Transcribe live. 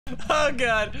Oh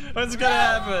god, what's gonna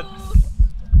happen?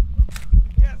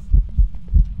 Yes.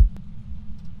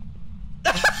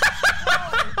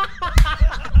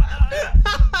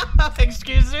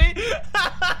 Excuse me?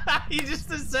 He just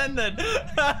descended.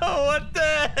 What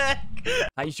the heck?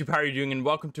 Hi YouTube, how are you doing? And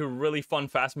welcome to a really fun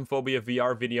Phasmophobia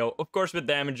VR video. Of course with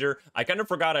Damager. I kind of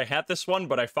forgot I had this one,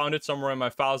 but I found it somewhere in my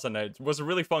files and it was a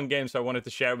really fun game, so I wanted to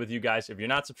share it with you guys. If you're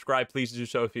not subscribed, please do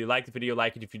so. If you like the video,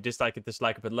 like it. If you dislike it,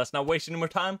 dislike it. But let's not waste any more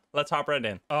time. Let's hop right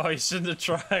in. Oh, he's in the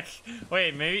truck.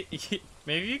 Wait, maybe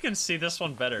you can see this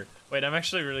one better. Wait, I'm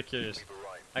actually really curious.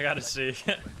 I gotta see.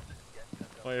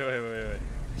 Wait.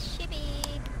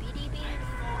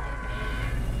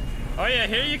 Oh yeah,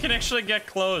 here you can actually get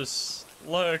close.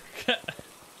 Look.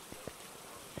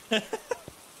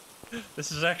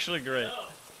 This is actually great.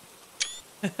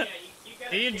 Can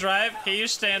you drive? Can you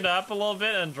stand up a little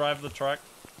bit and drive the truck?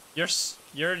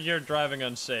 You're driving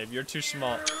unsafe. You're too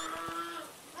small.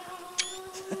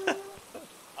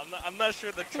 I'm not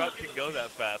sure the truck can go that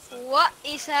fast. What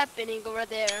is happening over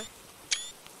there?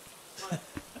 I'm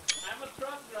a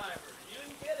truck driver. You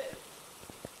didn't get it.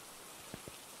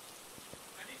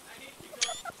 I need to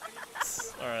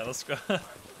go. All right, let's go.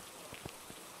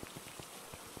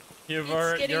 You're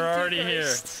getting already too here.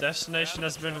 close. Destination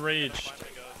has been reached.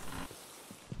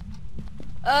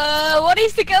 What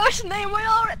is the guy's name? We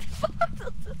already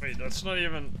Wait, that's not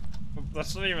even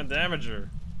Damager.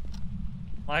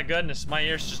 My goodness, my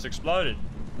ears just exploded.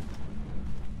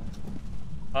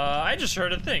 I just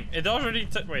heard a thing. It already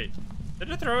wait. Did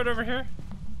it throw it over here?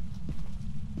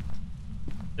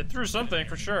 It threw something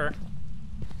for sure.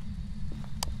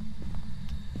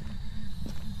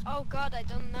 Oh god, I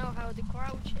don't know how to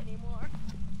crouch anymore.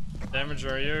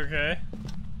 Damager, are you okay?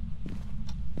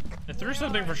 It threw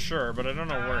something for sure, but I don't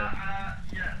know where.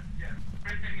 Yes.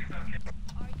 Everything is okay.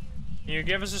 Are you Can you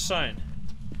give us a sign?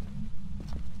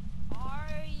 Are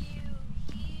you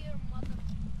here, mother?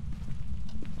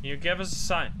 Can you give us a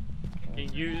sign?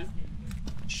 Can you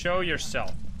show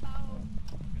yourself? Oh,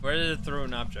 Where did it throw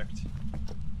an object?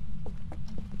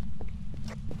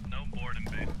 No board and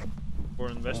base. For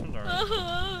investment or?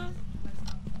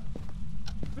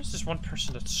 Who's this one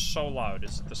person that's so loud?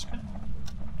 Is it this guy?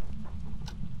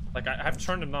 Like I've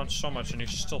turned him down so much and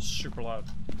he's still super loud.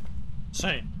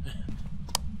 Insane.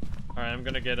 Alright, I'm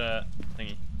gonna get a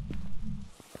thingy.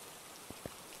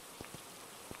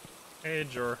 Hey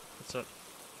Jor, what's up?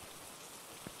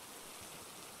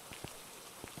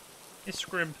 Hey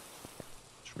Scribs.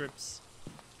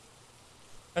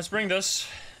 Let's bring this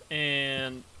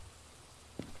and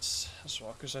as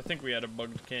well, because I think we had a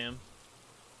bugged cam.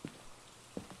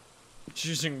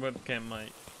 Choosing webcam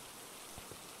might.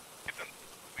 We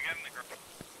got in the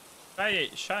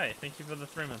garage. Shy, thank you for the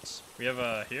 3 months. We have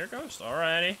a here ghost?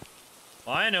 Alrighty.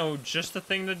 Well, I know just the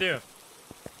thing to do.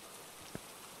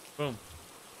 Boom.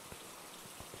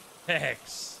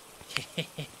 Hex.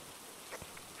 Freezing.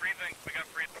 We got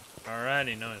freezing.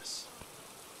 Alrighty, nice.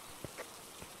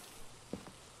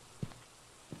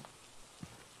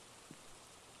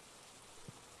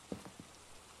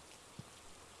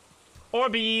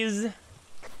 Orbeez.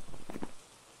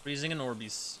 Freezing and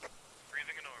Orbeez.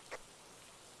 Freezing and orb.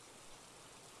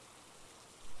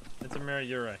 It's a mirror,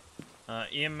 you're right.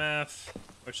 EMF,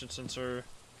 motion sensor.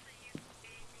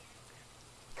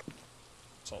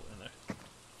 It's all in there.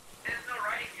 There's no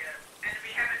writing yet, and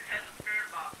we haven't had the spirit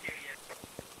box here yet.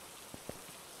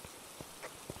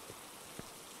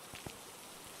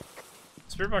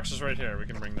 Spirit box is right here. We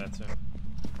can bring that too.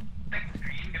 Like the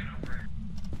screen, give it over.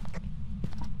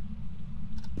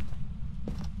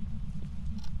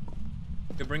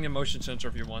 You can bring the motion sensor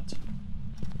if you want.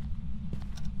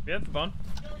 We have the bone.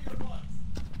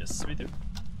 Yes, we do.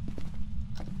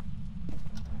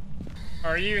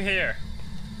 Are you here?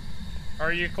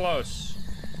 Are you close?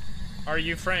 Are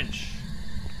you French?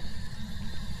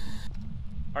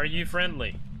 Are you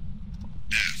friendly?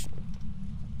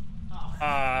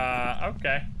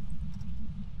 Okay.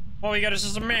 Well, we got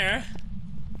us a mirror.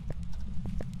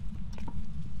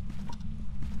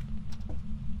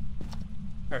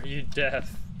 Are you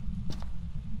deaf?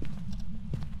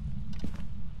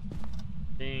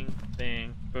 Ding,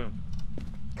 ding, boom.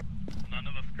 None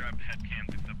of us grabbed head cams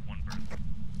except one person.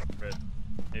 Red.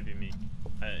 Maybe me.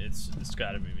 It's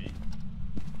gotta be me.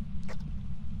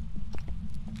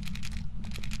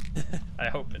 I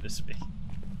hope it is me.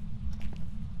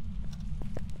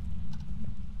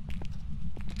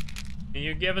 Can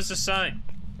you give us a sign?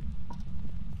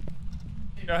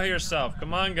 Show yourself.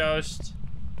 Come on, ghost.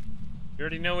 You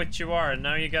already know what you are, and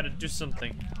now you gotta do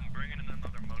something. I'm bringing in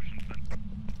another motion sensor.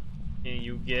 Can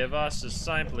you give us a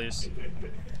sign, please? We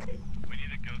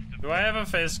need a ghost to Do I have a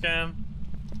face cam?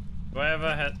 Do I have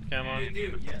a head cam on? You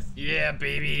do, yes. Yeah,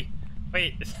 baby.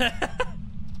 Wait. Kind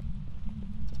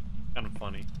of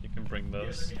funny. You can bring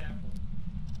those.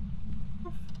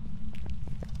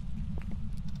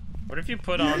 What if you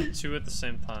put on 2 at the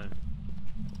same time?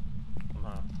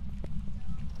 Somehow.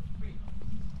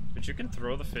 But you can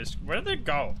throw the fish. Where did they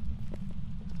go?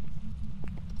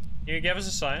 Can you give us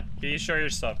a sign? Can you show your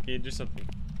stuff? Can you do something?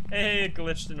 Hey, it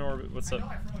glitched in orbit. What's up? I know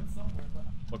I threw it somewhere, but...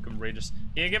 Welcome, Rageous.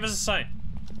 Can you give us a sign?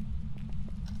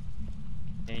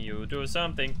 Can you do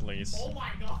something, please? Oh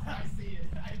my god, I see it.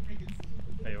 I freaking see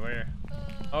it. Hey, where?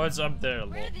 Oh, it's up there.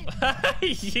 Where Lol.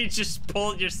 You just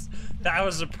pulled your... That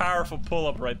was a powerful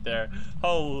pull-up right there.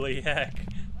 Holy heck.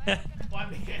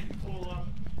 One hand pull up.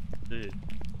 Dude,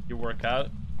 you work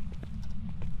out?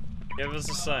 Give us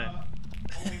a sign.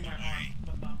 Only my arms,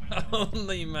 but not my nose.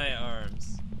 Only my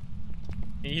arms.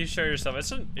 Can you show yourself?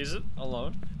 Is it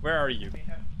alone? Where are you? They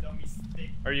have dummy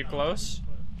stick. Are you close?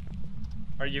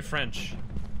 Are you French?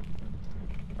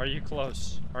 Are you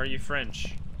close? Are you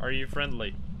French? Are you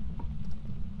friendly?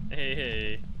 Hey,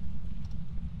 hey.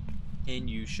 Can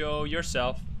you show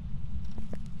yourself?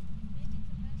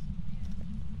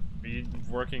 Are you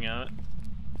working out?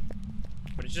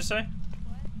 What did you say?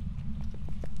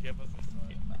 Give us a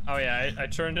sign. Oh yeah, I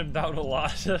turned him down a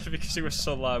lot because he was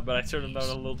so loud, but I turned him down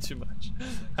a little too much.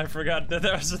 I forgot that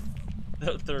there was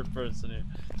a third person here.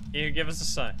 Can you give us a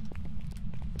sign?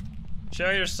 Show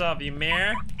yourself, you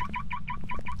mare.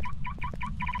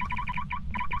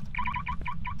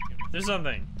 Do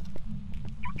something.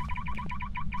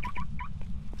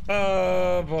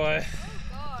 Oh boy. Oh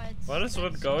god. What is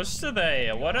with ghosts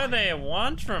today? What do they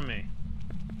want from me?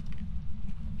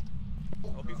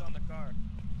 Hope he's on the car.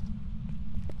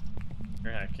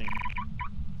 You're hacking.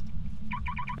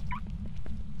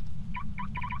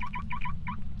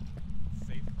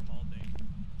 Safe from all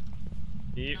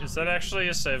danger. Is that actually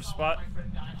a safe spot? My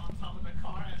friend died on top of the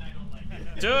car and I don't like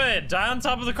it. Do it! Die on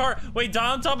top of the car! Wait,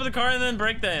 die on top of the car and then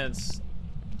breakdance.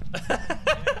 Okay,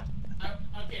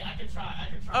 I can try. I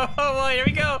can try. Oh, well, here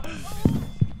we go!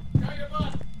 Try your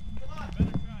bus. Come on.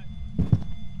 Better try.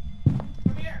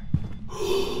 Come here.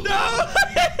 No!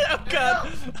 Oh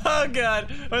god! Oh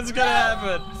god! What's gonna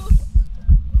happen?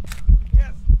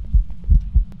 Yes.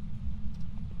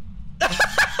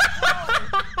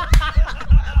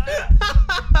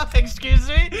 Excuse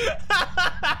me?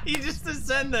 He just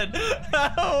descended.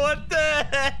 What the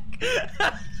heck?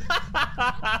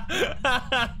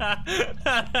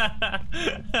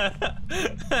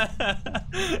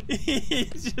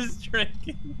 He's just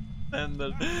drinking.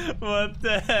 What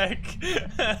the heck?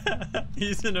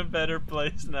 He's in a better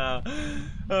place now.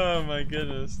 Oh my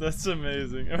goodness, that's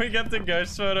amazing. And we got the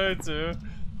ghost photo too.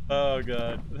 Oh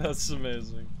god, that's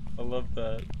amazing. I love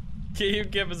that. Can you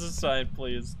give us a sign,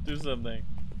 please? Do something.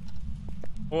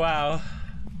 Wow.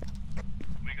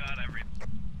 We got everything.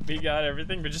 We got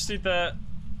everything. We just need the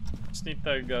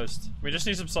ghost. We just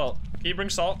need some salt. Can you bring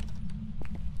salt?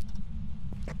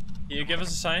 Can you give us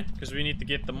a sign? Because we need to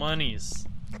get the monies.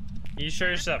 Can you show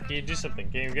yourself? Can you do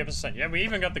something? Can you give us a sign? Yeah, we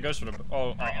even got the ghost photo. Oh,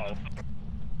 uh-oh.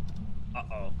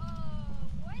 Uh-oh.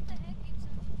 Why the heck it's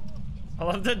I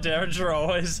love that Damager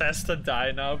always has to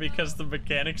die now because the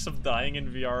mechanics of dying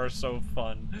in VR are so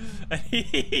fun.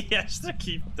 He has to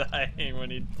keep dying when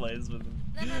he plays with him.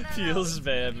 No, Feels it's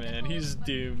bad, beat the man. holy He's bunny.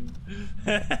 doomed.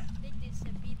 Take this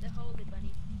and beat the holy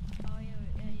bunny. Oh yeah,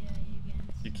 you can.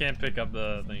 You can't pick up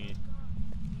the thingy. Yes,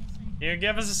 Can you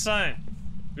give us a sign?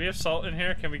 Do we have salt in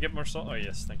here? Can we get more salt? Oh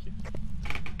yes, thank you.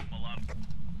 Hold on.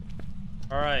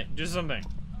 Alright, do something.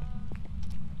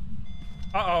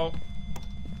 Uh-oh.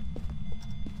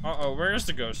 Uh-oh, where is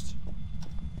the ghost?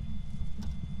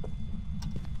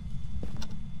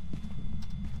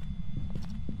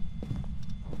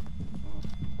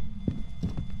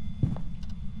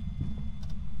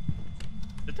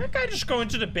 Did that guy just go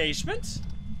into the basement?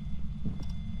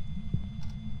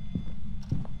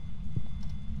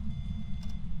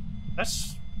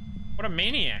 That's... what a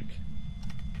maniac.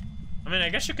 I mean, I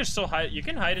guess you can still hide. You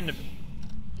can hide in the...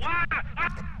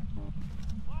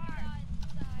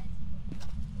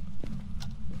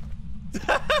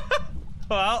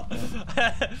 Well,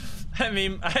 I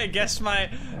mean, I guess my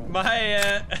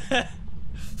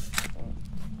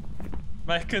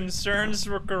concerns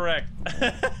were correct.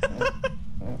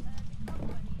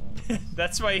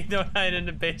 That's why you don't hide in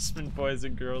the basement, boys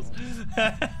and girls.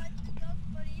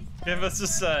 Give us a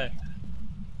sign.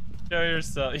 Show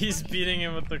yourself. He's beating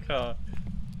him with the car.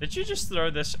 Did you just throw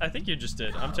this? I think you just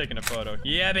did. I'm taking a photo.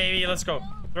 Yeah, baby, let's go.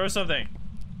 Throw something.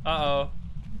 Uh-oh.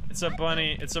 It's a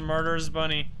bunny. It's a murderer's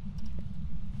bunny.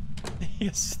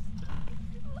 Yes.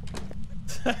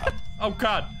 Oh,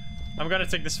 God. I'm gonna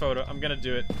take this photo. I'm gonna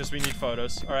do it because we need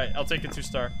photos. All right, I'll take a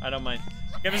 2-star. I don't mind.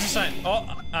 Give us a sign. Oh,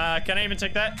 can I even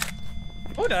take that?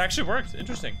 Oh, that actually worked.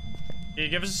 Interesting. Can you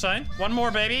give us a sign? One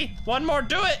more, baby. One more.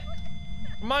 Do it.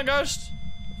 Come on, ghost.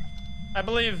 I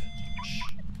believe. Shh.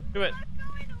 Do it.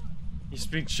 He's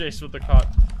being chased with the cot.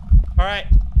 All right.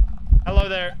 Hello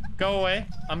there. Go away.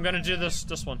 I'm gonna do this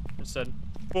one instead.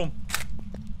 Boom.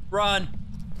 Run.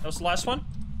 That was the last one?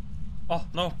 Oh,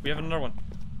 no. We have another one.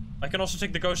 I can also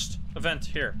take the ghost event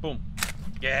here. Boom.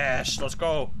 Yes. Let's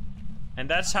go. And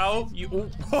that's how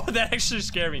you... Oh, that actually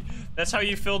scared me. That's how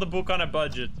you fill the book on a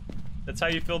budget. That's how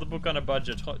you fill the book on a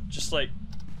budget. Just like...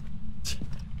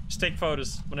 Just take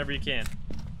photos whenever you can.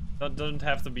 Doesn't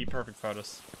have to be perfect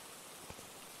photos.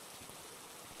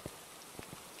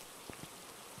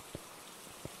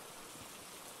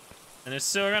 And it's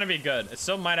still gonna be good. It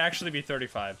still might actually be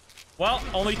 35. Well,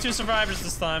 only 2 survivors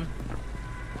this time.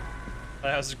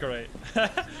 That was great.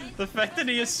 The fact that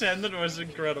he ascended was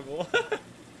incredible.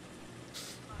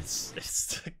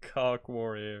 It's the cock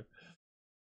warrior.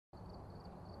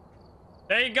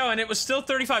 There you go, and it was still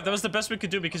 35. That was the best we could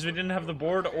do because we didn't have the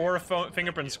board or a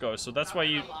fingerprints go. So that's why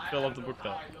you fill up the book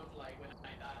though.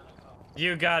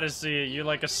 You gotta see it. You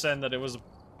like ascended. It was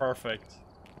perfect.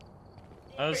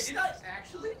 Wait, did I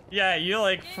actually? Yeah, you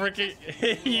like freaking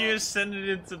you ascended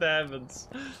into the heavens.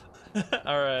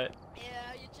 Alright.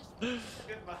 Yeah, you just.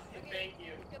 Goodbye. Thank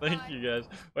you. Thank you guys.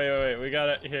 Wait, we got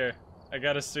it here. I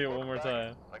gotta see it one more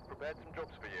time. I prepared some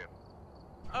jobs for you.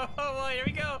 Oh well, here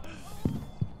we go.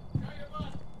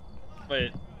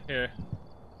 Wait, here.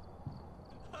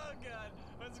 Oh god,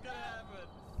 what's gonna happen?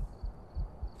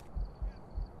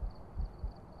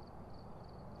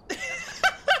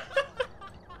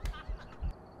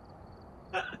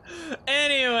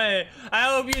 Anyway, I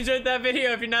hope you enjoyed that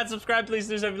video. If you're not subscribed, please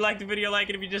do so. If you liked the video, like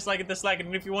it. If you dislike it, dislike it.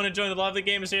 And if you want to join the lovely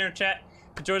gamers here in chat,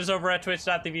 join us over at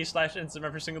twitch.tv/Insym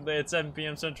every single day at 7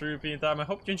 p.m. Central European time. I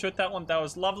hope you enjoyed that one. That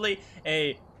was lovely.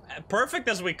 A perfect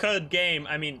as we could game.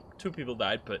 I mean, 2 people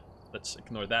died, but let's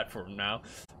ignore that for now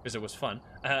because it was fun.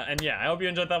 And yeah, I hope you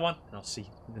enjoyed that one, and I'll see you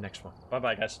in the next one.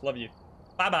 Bye-bye, guys. Love you.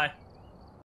 Bye-bye.